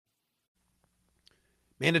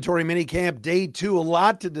Mandatory minicamp day 2, a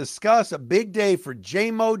lot to discuss. A big day for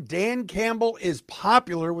J-Mo. Dan Campbell is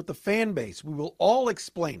popular with the fan base. We will all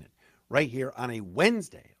explain it right here on a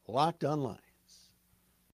Wednesday, Locked On Lions.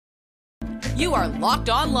 You are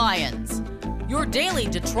Locked On Lions, your daily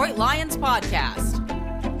Detroit Lions podcast.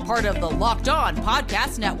 Part of the Locked On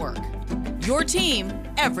Podcast Network, your team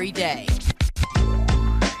every day.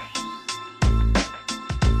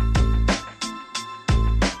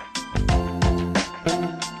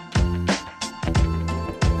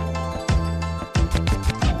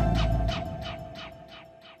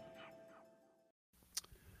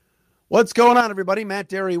 What's going on, everybody? Matt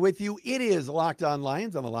Derry with you. It is Locked On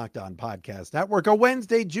Lions on the Locked On Podcast Network. A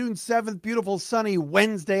Wednesday, June 7th, beautiful sunny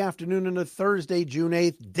Wednesday afternoon and a Thursday, June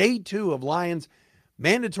 8th, day 2 of Lions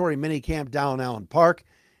mandatory minicamp down Allen Park,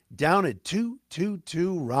 down at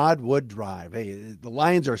 222 Rodwood Drive. Hey, the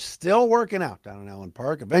Lions are still working out down in Allen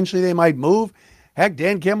Park. Eventually they might move. Heck,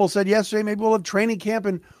 Dan Campbell said yesterday maybe we'll have training camp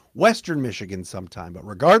in Western Michigan sometime. But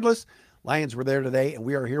regardless, Lions were there today, and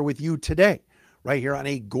we are here with you today, right here on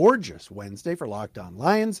a gorgeous Wednesday for Locked On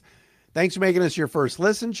Lions. Thanks for making us your first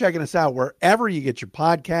listen, checking us out wherever you get your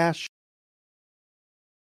podcasts.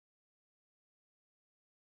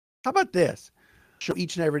 How about this? Show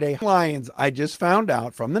each and every day. Lions, I just found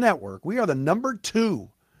out from the network, we are the number 2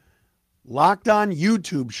 Locked On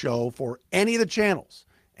YouTube show for any of the channels.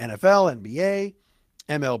 NFL, NBA,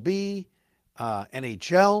 MLB,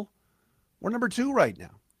 NHL. We're number 2 right now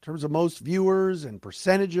in terms of most viewers and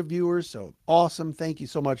percentage of viewers. So awesome. Thank you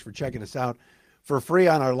so much for checking us out for free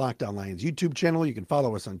on our Locked On Lions YouTube channel. You can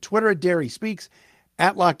follow us on Twitter at Derry Speaks,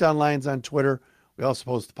 at Locked On Lions on Twitter. We also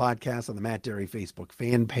post the podcast on the Matt Derry Facebook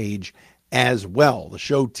fan page as well. The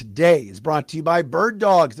show today is brought to you by Bird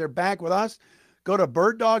Dogs. They're back with us. Go to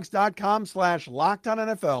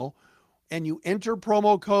birddogs.com/LockedOnNFL and you enter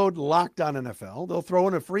promo code LockedOnNFL. They'll throw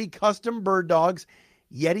in a free custom Bird Dogs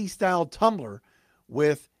Yeti style tumbler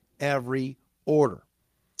with every order.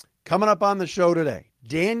 Coming up on the show today,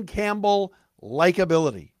 Dan Campbell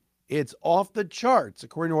likability. It's off the charts,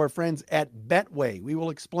 according to our friends at Betway. We will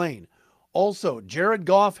explain. Also, Jared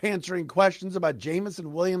Goff answering questions about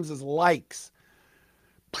Jameson Williams' likes.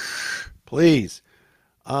 Please.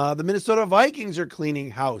 The Minnesota Vikings are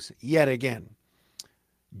cleaning house yet again.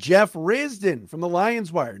 Jeff Risdon from the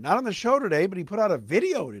Lions Wire, not on the show today, but he put out a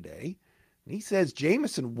video today. And he says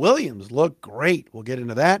Jameson Williams looked great. We'll get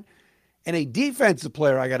into that. And a defensive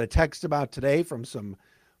player I got a text about today from some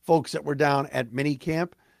folks that were down at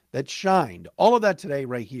minicamp that shined. All of that today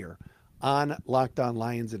right here on Locked On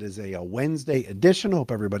Lions. It is a Wednesday edition.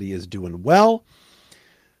 Hope everybody is doing well.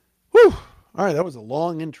 Whew. All right, that was a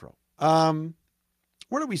long intro.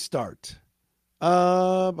 Where do we start?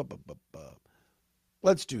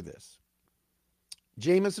 Let's do this.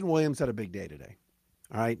 Jameson Williams had a big day today.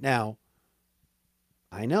 All right, now,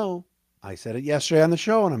 I know I said it yesterday on the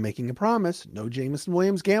show, and I'm making a promise. No Jameson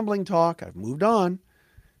Williams gambling talk. I've moved on.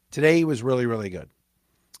 Today he was really, really good.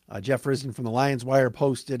 Jeff Risdon from the Lions Wire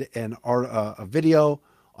posted a video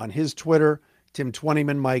on his Twitter. Tim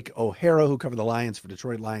Twentyman, Mike O'Hara, who cover the Lions for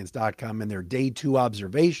DetroitLions.com, and their day 2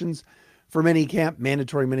 observations for minicamp,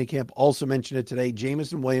 mandatory minicamp, also mentioned it today.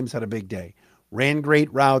 Jameson Williams had a big day. Ran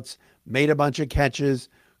great routes, made a bunch of catches,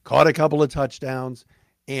 caught a couple of touchdowns,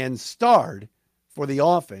 and starred for the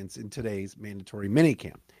offense in today's mandatory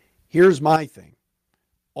minicamp. Here's my thing.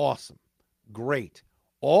 Awesome. Great.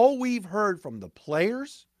 All we've heard from the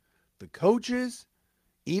players, the coaches,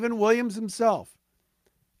 even Williams himself,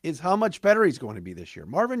 is how much better he's going to be this year.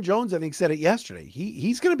 Marvin Jones, I think, said it yesterday.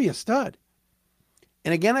 He's going to be a stud.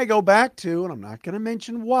 And again, I go back to, and I'm not going to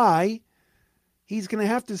mention why, he's going to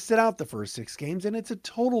have to sit out the first 6 games, and it's a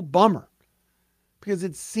total bummer. Because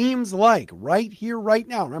it seems like right here, right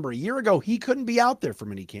now, remember a year ago, he couldn't be out there for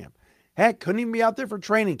minicamp. Heck, couldn't even be out there for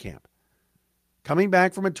training camp. Coming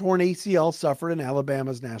back from a torn ACL suffered in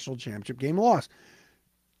Alabama's national championship game loss.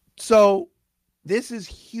 So this is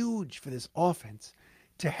huge for this offense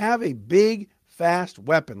to have a big, fast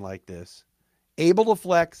weapon like this, able to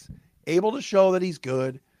flex, able to show that he's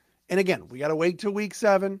good. And again, we got to wait till week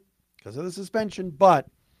 7 because of the suspension, but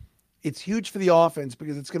it's huge for the offense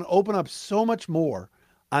because it's going to open up so much more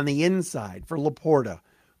on the inside for Laporta,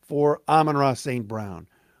 for Amon-Ra St. Brown,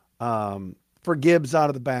 for Gibbs out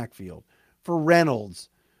of the backfield, for Reynolds,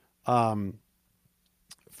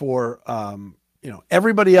 for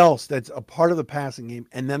everybody else that's a part of the passing game,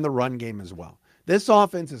 and then the run game as well. This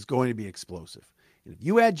offense is going to be explosive. And if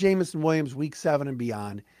you add Jameson Williams week 7 and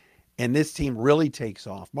beyond, and this team really takes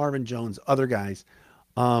off, Marvin Jones, other guys,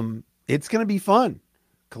 it's going to be fun.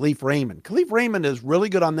 Khalif Raymond is really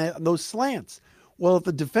good on those slants. Well, if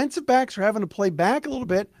the defensive backs are having to play back a little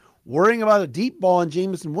bit, worrying about a deep ball and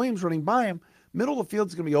Jamison Williams running by him, middle of the field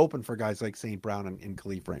is going to be open for guys like St. Brown and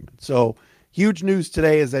Khalif Raymond. So huge news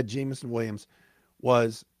today is that Jamison Williams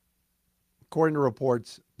was, according to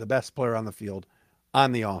reports, the best player on the field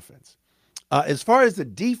on the offense. As far as the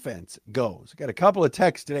defense goes, I got a couple of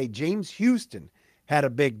texts today. James Houston had a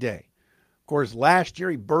big day. Of course, last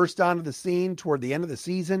year he burst onto the scene toward the end of the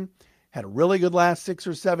season, had a really good last 6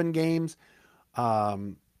 or 7 games. A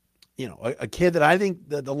kid that I think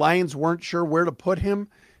the Lions weren't sure where to put him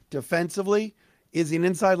defensively. Is he an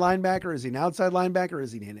inside linebacker? Is he an outside linebacker?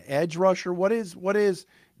 Is he an edge rusher? What is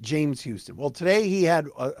James Houston? Well, today he had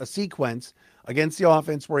a sequence against the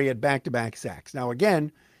offense where he had back-to-back sacks. Now,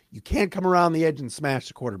 again, you can't come around the edge and smash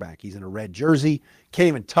the quarterback. He's in a red jersey. Can't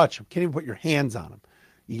even touch him. Can't even put your hands on him.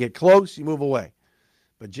 You get close, you move away.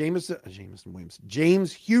 But James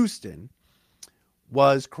Houston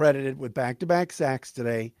was credited with back-to-back sacks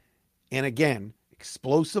today. And again,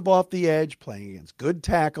 explosive off the edge, playing against good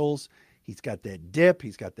tackles. He's got that dip.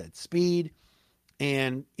 He's got that speed.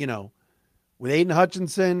 And, with Aiden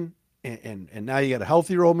Hutchinson and now you got a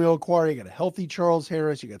healthy Romeo Okwara, you got a healthy Charles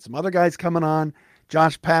Harris, you got some other guys coming on.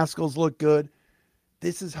 Josh Pascal's look good.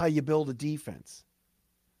 This is how you build a defense.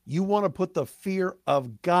 You want to put the fear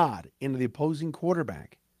of God into the opposing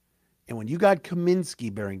quarterback. And when you got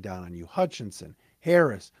Kaminsky bearing down on you, Hutchinson,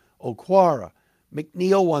 Harris, Okwara,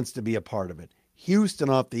 McNeil wants to be a part of it. Houston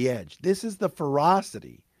off the edge. This is the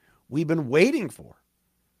ferocity we've been waiting for.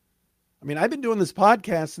 I mean, I've been doing this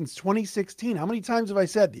podcast since 2016. How many times have I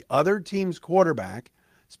said the other team's quarterback,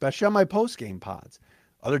 especially on my post-game pods,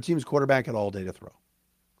 other team's quarterback had all day to throw.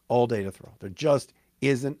 All day to throw. There just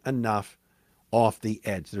isn't enough off the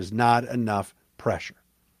edge. There's not enough pressure.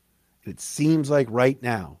 And it seems like right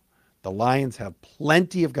now, the Lions have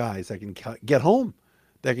plenty of guys that can get home,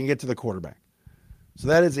 that can get to the quarterback. So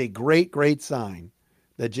that is a great, great sign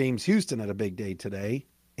that James Houston had a big day today.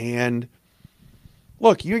 And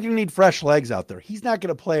look, you're going to need fresh legs out there. He's not going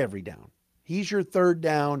to play every down. He's your third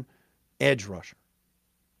down edge rusher.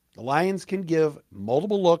 The Lions can give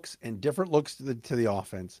multiple looks and different looks to the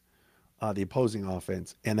offense, the opposing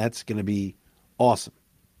offense, and that's going to be awesome.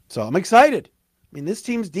 So I'm excited. I mean, this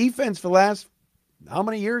team's defense for the last how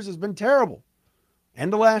many years has been terrible.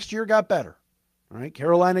 End of last year got better. All right,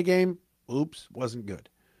 Carolina game, oops, wasn't good.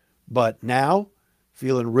 But now,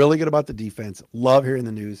 feeling really good about the defense. Love hearing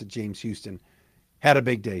the news that James Houston had a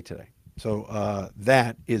big day today. So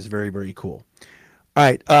that is very, very cool. All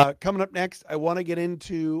right, coming up next, I want to get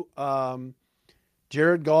into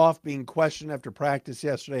Jared Goff being questioned after practice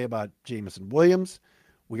yesterday about Jamison Williams.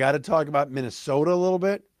 We got to talk about Minnesota a little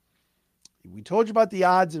bit. We told you about the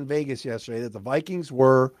odds in Vegas yesterday that the Vikings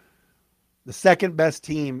were the second best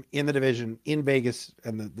team in the division in Vegas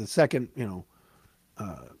and the second,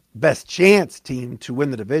 best chance team to win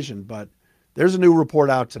the division. But there's a new report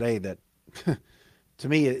out today that to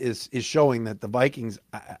me is showing that the Vikings,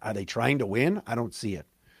 are they trying to win? I don't see it.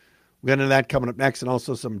 We'll get into that coming up next, and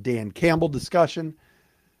also some Dan Campbell discussion.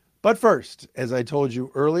 But first, as I told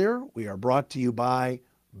you earlier, we are brought to you by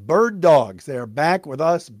Bird Dogs. They are back with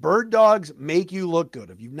us. Bird Dogs make you look good.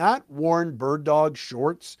 If you've not worn Bird Dog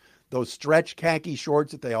shorts, those stretch khaki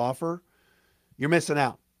shorts that they offer, you're missing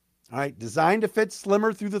out. All right, designed to fit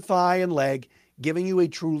slimmer through the thigh and leg, giving you a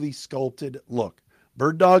truly sculpted look.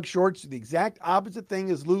 Bird Dog shorts are the exact opposite thing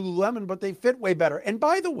as Lululemon, but they fit way better. And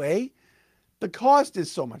by the way, the cost is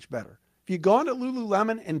so much better. If you've gone to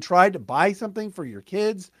Lululemon and tried to buy something for your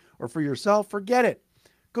kids or for yourself, forget it.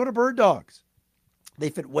 Go to Bird Dogs. They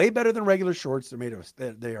fit way better than regular shorts.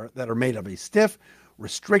 That are made of a stiff,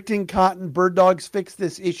 restricting cotton. Bird Dogs fixed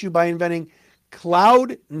this issue by inventing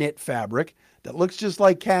cloud knit fabric that looks just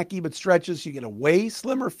like khaki but stretches so you get a way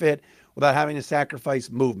slimmer fit without having to sacrifice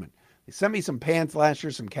movement. They sent me some pants last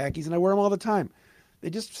year, some khakis, and I wear them all the time. They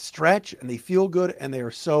just stretch and they feel good and they are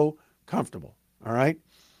so comfortable. All right.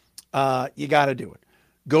 You got to do it.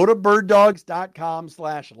 Go to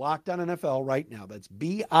birddogs.com/LockedOnNFL right now. That's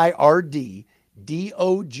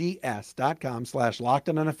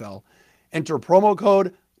BIRDDOGS.com/LockedOnNFL. Enter promo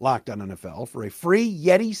code LockedOnNFL for a free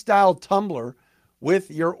Yeti style tumbler with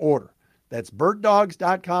your order. That's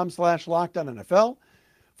birddogs.com/LockedOnNFL.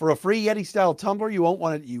 For a free Yeti style tumbler, you won't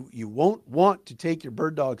want to take your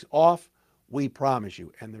Bird Dogs off. We promise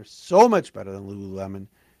you. And they're so much better than Lululemon,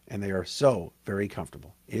 and they are so very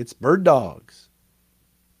comfortable. It's Bird Dogs.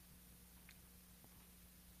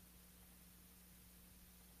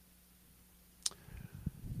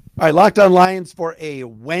 All right, Locked On Lions for a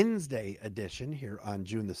Wednesday edition here on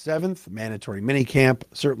June the 7th. Mandatory minicamp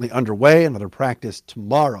certainly underway. Another practice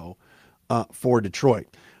tomorrow for Detroit.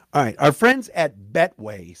 All right. Our friends at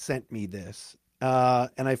Betway sent me this,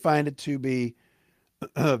 and I find it to be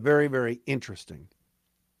very, very interesting.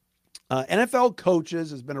 NFL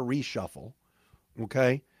coaches has been a reshuffle.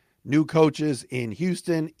 Okay. New coaches in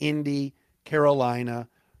Houston, Indy, Carolina,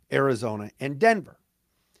 Arizona, and Denver.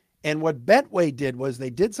 And what Betway did was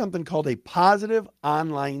they did something called a positive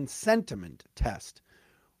online sentiment test,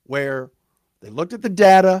 where they looked at the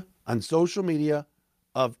data on social media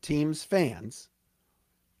of teams' fans,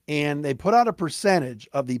 and they put out a percentage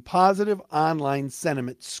of the positive online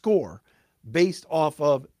sentiment score based off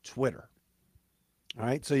of Twitter. All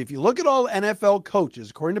right. So if you look at all NFL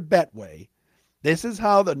coaches, according to Betway, this is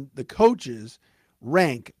how the coaches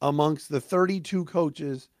rank amongst the 32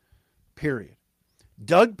 coaches, period.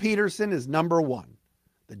 Doug Peterson is number one.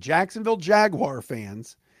 The Jacksonville Jaguar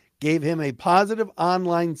fans gave him a positive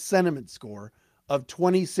online sentiment score of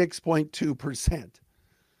 26.2%.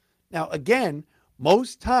 Now, again,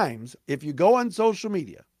 most times, if you go on social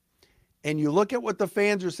media and you look at what the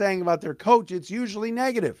fans are saying about their coach, it's usually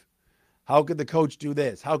negative. How could the coach do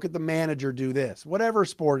this? How could the manager do this? Whatever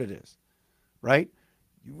sport it is, right?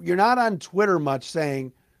 You're not on Twitter much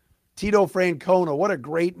saying, Tito Francona, what a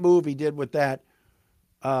great move he did with that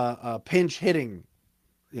pinch hitting,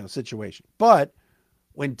 situation. But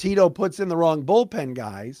when Tito puts in the wrong bullpen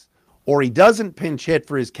guys, or he doesn't pinch hit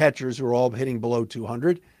for his catchers who are all hitting below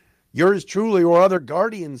 200, yours truly or other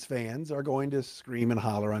Guardians fans are going to scream and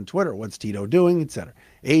holler on Twitter. What's Tito doing, etc.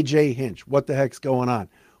 AJ Hinch, what the heck's going on?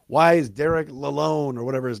 Why is Derek Lalone, or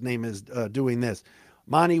whatever his name is, doing this?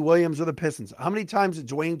 Monty Williams of the Pistons. How many times did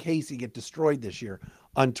Dwayne Casey get destroyed this year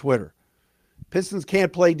on Twitter? Pistons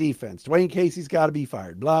can't play defense. Dwayne Casey's got to be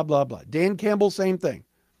fired. Blah, blah, blah. Dan Campbell, same thing.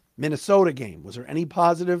 Minnesota game. Was there any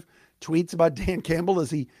positive tweets about Dan Campbell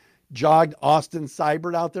as he jogged Austin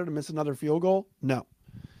Seibert out there to miss another field goal? No.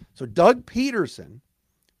 So Doug Peterson,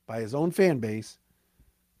 by his own fan base,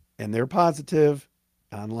 and their positive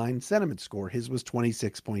online sentiment score, his was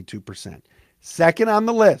 26.2%. Second on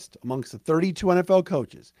the list amongst the 32 NFL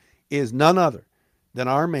coaches is none other than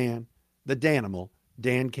our man, the Danimal,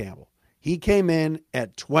 Dan Campbell. He came in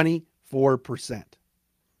at 24%.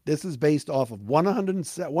 This is based off of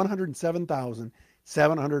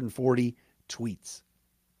 107,740 tweets.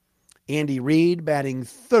 Andy Reid batting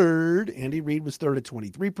third. Andy Reid was third at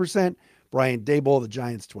 23%. Brian Daboll of the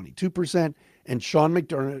Giants, 22%. And Sean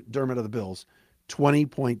McDermott of the Bills,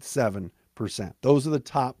 20.7%. Those are the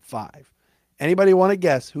top five. Anybody want to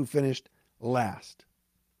guess who finished last?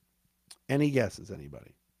 Any guesses,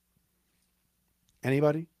 anybody?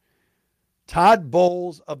 Anybody? Todd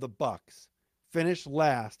Bowles of the Bucks finished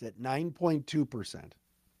last at 9.2%.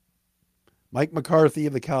 Mike McCarthy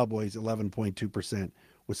of the Cowboys, 11.2%,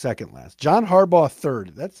 was second last. John Harbaugh,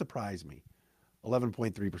 third. That surprised me,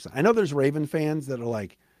 11.3%. I know there's Raven fans that are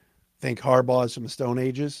like, think Harbaugh is from the Stone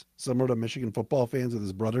Ages, similar to Michigan football fans with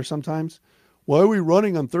his brother sometimes. Why are we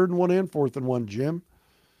running on 3rd and 1 and 4th and 1, Jim?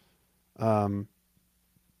 But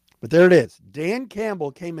there it is. Dan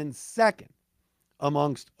Campbell came in second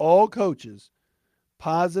amongst all coaches,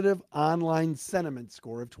 positive online sentiment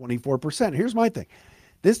score of 24%. Here's my thing.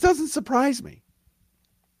 This doesn't surprise me.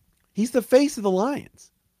 He's the face of the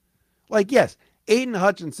Lions. Like, yes, Aiden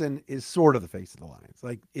Hutchinson is sort of the face of the Lions.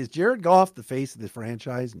 Like, is Jared Goff the face of the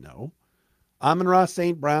franchise? No. Amon-Ra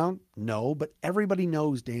St. Brown? No. But everybody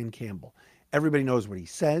knows Dan Campbell. Everybody knows what he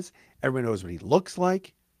says. Everybody knows what he looks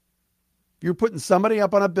like. If you're putting somebody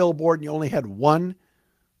up on a billboard and you only had one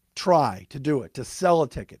try to do it, to sell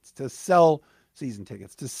tickets, to sell season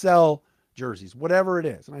tickets, to sell jerseys, whatever it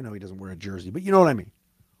is. And I know he doesn't wear a jersey, but you know what I mean.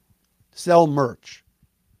 Sell merch.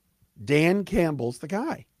 Dan Campbell's the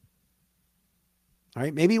guy. All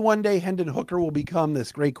right. Maybe one day Hendon Hooker will become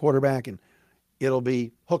this great quarterback and it'll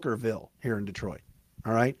be Hookerville here in Detroit.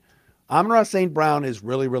 All right. Amon-Ra St. Brown is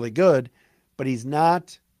really, really good, but he's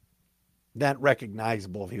not that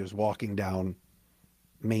recognizable if he was walking down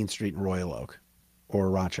Main Street in Royal Oak or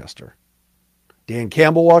Rochester. Dan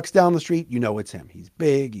Campbell walks down the street, you know it's him. He's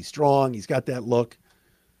big, he's strong, he's got that look.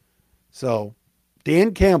 So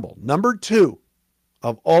Dan Campbell, number 2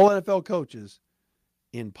 of all NFL coaches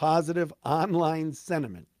in positive online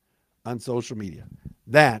sentiment on social media.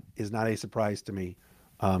 That is not a surprise to me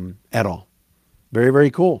at all. Very,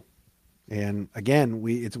 very cool. And again,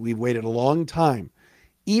 we've waited a long time.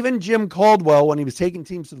 Even Jim Caldwell, when he was taking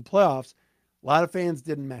teams to the playoffs, a lot of fans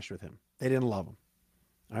didn't mesh with him. They didn't love him.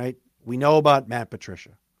 All right. We know about Matt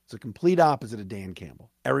Patricia. It's a complete opposite of Dan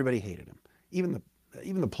Campbell. Everybody hated him. Even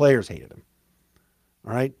the players hated him.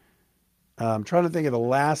 All right. I'm trying to think of the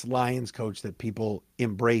last Lions coach that people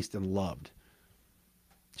embraced and loved.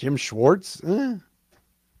 Jim Schwartz.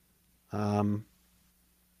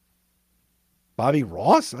 Bobby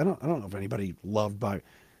Ross? I don't know if anybody loved Bobby.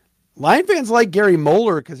 Lion fans like Gary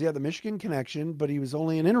Moeller because he had the Michigan connection, but he was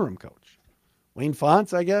only an interim coach. Wayne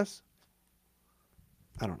Fonts, I guess.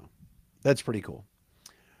 I don't know. That's pretty cool.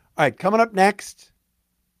 All right, coming up next,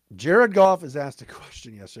 Jared Goff was asked a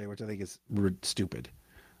question yesterday, which I think is stupid.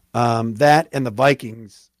 That and the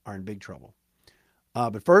Vikings are in big trouble.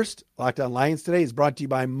 But first, Locked On Lions today is brought to you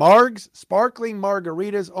by Marg's Sparkling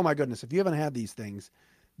Margaritas. Oh my goodness, if you haven't had these things,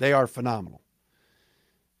 they are phenomenal.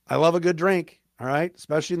 I love a good drink, all right?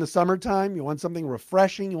 Especially in the summertime. You want something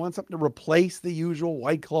refreshing. You want something to replace the usual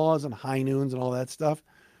White Claws and High Noons and all that stuff.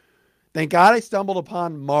 Thank God I stumbled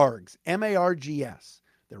upon Marg's, M-A-R-G-S.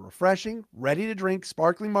 They're refreshing, ready-to-drink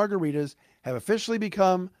sparkling margaritas have officially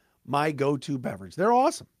become my go-to beverage. They're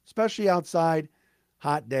awesome, especially outside,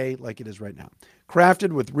 hot day like it is right now.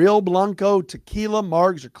 Crafted with real Blanco tequila,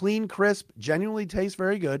 Margs are clean, crisp, genuinely taste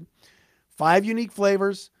very good. 5 unique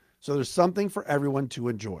flavors, so there's something for everyone to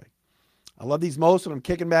enjoy. I love these most when I'm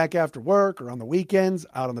kicking back after work or on the weekends,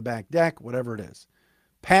 out on the back deck, whatever it is.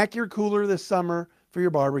 Pack your cooler this summer for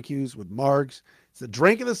your barbecues with Margs. It's the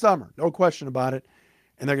drink of the summer, no question about it.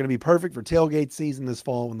 And they're going to be perfect for tailgate season this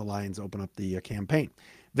fall when the Lions open up the campaign.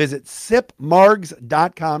 Visit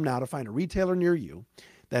sipmargs.com now to find a retailer near you.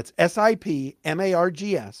 That's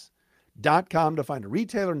SIPMARGS.com to find a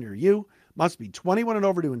retailer near you. Must be 21 and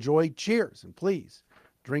over to enjoy. Cheers, and please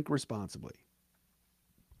drink responsibly.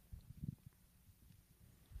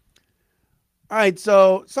 All right,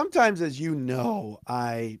 so sometimes, as you know,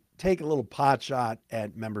 I take a little pot shot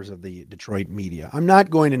at members of the Detroit media. I'm not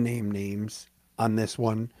going to name names on this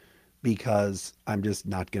one because I'm just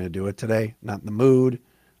not going to do it today. Not in the mood.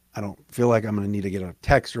 I don't feel like I'm going to need to get a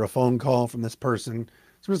text or a phone call from this person.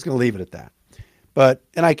 So I'm just going to leave it at that.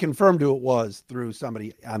 And I confirmed who it was through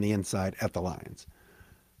somebody on the inside at the Lions.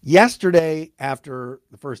 Yesterday, after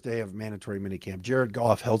the first day of mandatory minicamp, Jared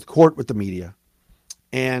Goff held court with the media.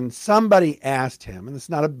 And somebody asked him, and it's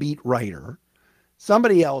not a beat writer,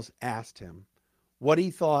 somebody else asked him what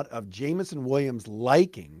he thought of Jameson Williams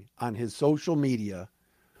liking on his social media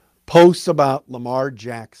posts about Lamar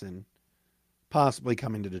Jackson possibly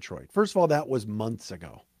coming to Detroit. First of all, that was months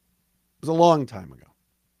ago. It was a long time ago.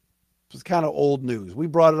 It was kind of old news. We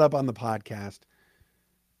brought it up on the podcast.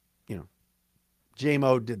 You know,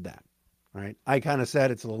 J-Mo did that, right? I kind of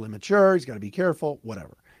said it's a little immature. He's got to be careful,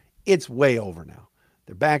 whatever. It's way over now.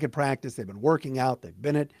 They're back at practice. They've been working out. They've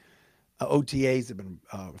been at OTAs. They've been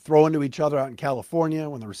throwing to each other out in California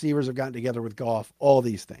when the receivers have gotten together with Goff, all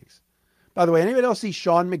these things. By the way, anybody else see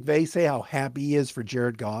Sean McVay say how happy he is for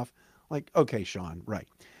Jared Goff? Like, okay, Sean, right.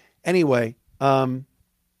 Anyway, so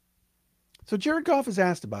Jared Goff is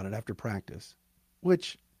asked about it after practice, what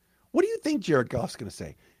do you think Jared Goff's going to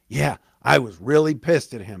say? Yeah, I was really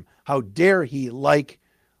pissed at him. How dare he like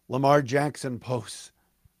Lamar Jackson posts?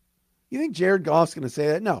 You think Jared Goff's going to say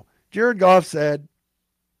that? No. Jared Goff said,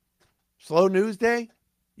 slow news day?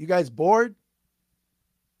 You guys bored?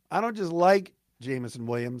 I don't just like Jameson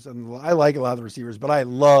Williams, and I like a lot of the receivers, but I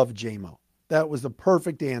love J-Mo. That was the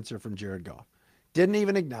perfect answer from Jared Goff. Didn't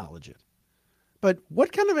even acknowledge it. But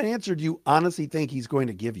what kind of an answer do you honestly think he's going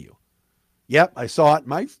to give you? Yep, I saw it.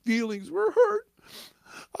 My feelings were hurt.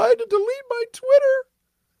 I had to delete my Twitter.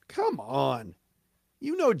 Come on.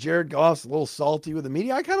 You know Jared Goff's a little salty with the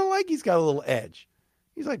media. I kind of like he's got a little edge.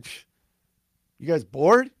 He's like, you guys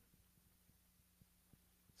bored?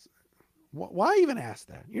 Why even ask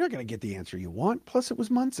that? You're not going to get the answer you want. Plus, it was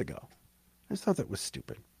months ago. I just thought that was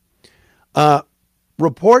stupid.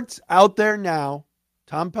 Reports out there now,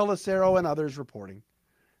 Tom Pelissero and others reporting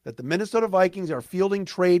that the Minnesota Vikings are fielding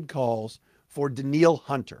trade calls for Danielle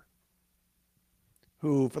Hunter,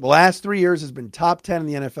 who for the last 3 years has been top 10 in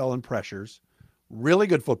the NFL in pressures. Really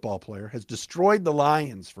good football player, has destroyed the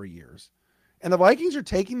Lions for years. And the Vikings are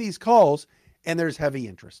taking these calls, and there's heavy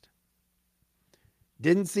interest.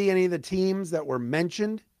 Didn't see any of the teams that were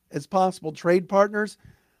mentioned as possible trade partners.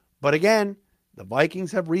 But again, the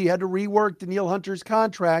Vikings have had to rework Danielle Hunter's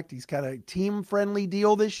contract. He's got a team-friendly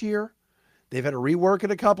deal this year. They've had to rework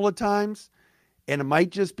it a couple of times. And it might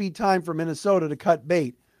just be time for Minnesota to cut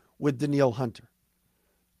bait with Danielle Hunter.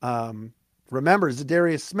 Remember,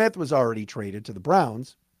 Zadarius Smith was already traded to the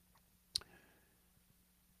Browns.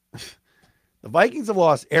 The Vikings have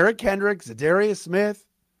lost Eric Kendrick, Zadarius Smith.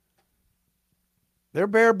 They're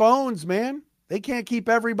bare bones, man. They can't keep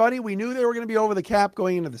everybody. We knew they were going to be over the cap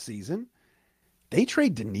going into the season. They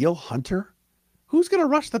trade Danielle Hunter. Who's going to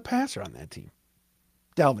rush the passer on that team?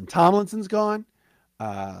 Dalvin Tomlinson's gone.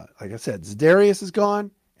 Like I said, Zadarius is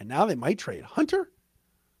gone. And now they might trade Hunter.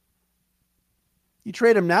 You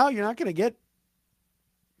trade him now, you're not going to get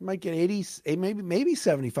You might get 80, maybe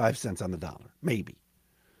 75 cents on the dollar, maybe.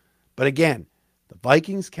 But again, the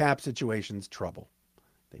Vikings cap situation's trouble.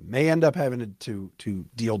 They may end up having to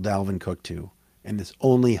deal Dalvin Cook too, and this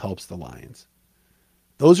only helps the Lions.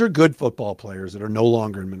 Those are good football players that are no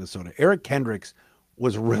longer in Minnesota. Eric Kendricks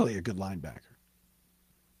was really a good linebacker.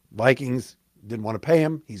 Vikings didn't want to pay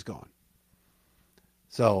him. He's gone.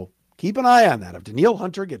 So keep an eye on that. If Danielle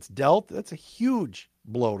Hunter gets dealt, that's a huge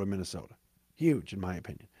blow to Minnesota. Huge, in my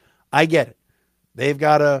opinion. I get it. They've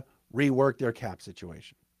got to rework their cap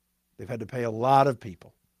situation. They've had to pay a lot of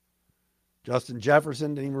people. Justin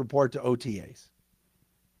Jefferson didn't even report to OTAs.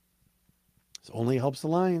 This only helps the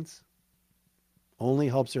Lions. Only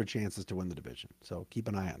helps their chances to win the division. So keep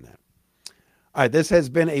an eye on that. All right, this has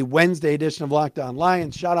been a Wednesday edition of Locked On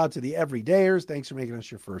Lions. Shout out to the Everydayers. Thanks for making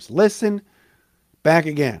us your first listen. Back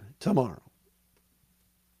again tomorrow.